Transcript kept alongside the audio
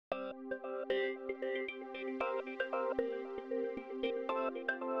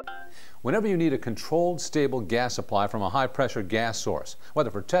Whenever you need a controlled, stable gas supply from a high-pressure gas source, whether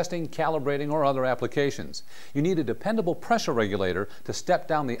for testing, calibrating, or other applications, you need a dependable pressure regulator to step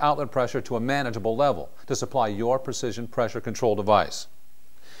down the outlet pressure to a manageable level to supply your precision pressure control device.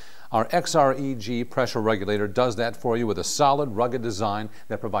 Our XREG Pressure Regulator does that for you with a solid, rugged design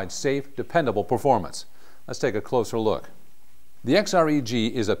that provides safe, dependable performance. Let's take a closer look. The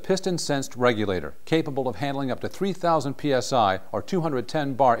XREG is a piston-sensed regulator capable of handling up to 3,000 psi or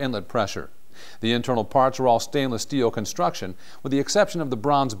 210 bar inlet pressure. The internal parts are all stainless steel construction with the exception of the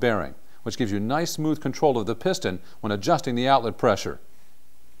bronze bearing, which gives you nice smooth control of the piston when adjusting the outlet pressure.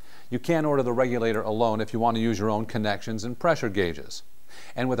 You can order the regulator alone if you want to use your own connections and pressure gauges.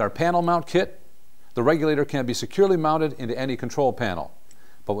 And with our panel mount kit, the regulator can be securely mounted into any control panel.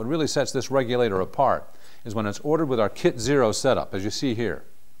 But what really sets this regulator apart is when it's ordered with our Kit 0 setup, as you see here,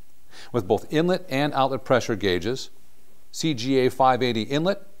 with both inlet and outlet pressure gauges, CGA 580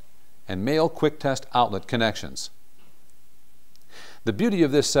 inlet, and male quick test outlet connections. The beauty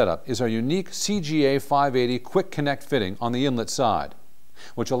of this setup is our unique CGA 580 quick connect fitting on the inlet side,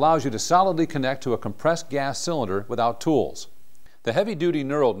 which allows you to solidly connect to a compressed gas cylinder without tools. The heavy-duty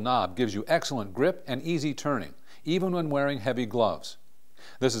knurled knob gives you excellent grip and easy turning, even when wearing heavy gloves.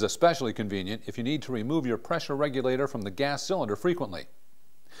 This is especially convenient if you need to remove your pressure regulator from the gas cylinder frequently.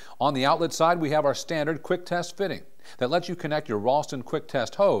 On the outlet side, we have our standard quick test fitting that lets you connect your Ralston quick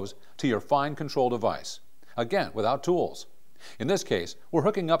test hose to your fine control device, again without tools. In this case, we're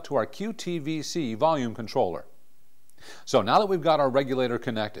hooking up to our QTVC volume controller. So now that we've got our regulator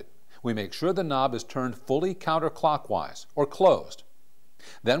connected, we make sure the knob is turned fully counterclockwise or closed.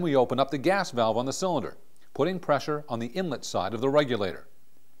 Then we open up the gas valve on the cylinder, putting pressure on the inlet side of the regulator.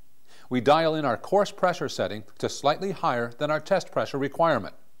 We dial in our coarse pressure setting to slightly higher than our test pressure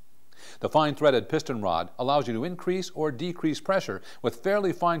requirement. The fine threaded piston rod allows you to increase or decrease pressure with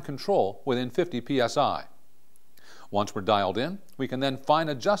fairly fine control within 50 psi. Once we're dialed in, we can then fine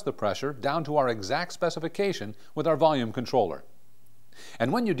adjust the pressure down to our exact specification with our volume controller.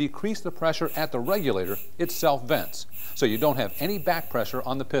 And when you decrease the pressure at the regulator, it self-vents, so you don't have any back pressure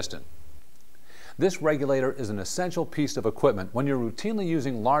on the piston. This regulator is an essential piece of equipment when you're routinely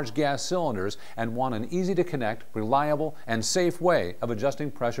using large gas cylinders and want an easy-to-connect, reliable, and safe way of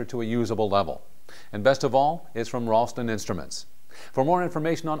adjusting pressure to a usable level. And best of all, it's from Ralston Instruments. For more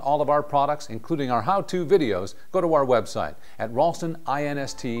information on all of our products, including our how-to videos, go to our website at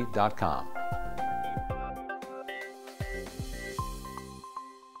ralstoninst.com.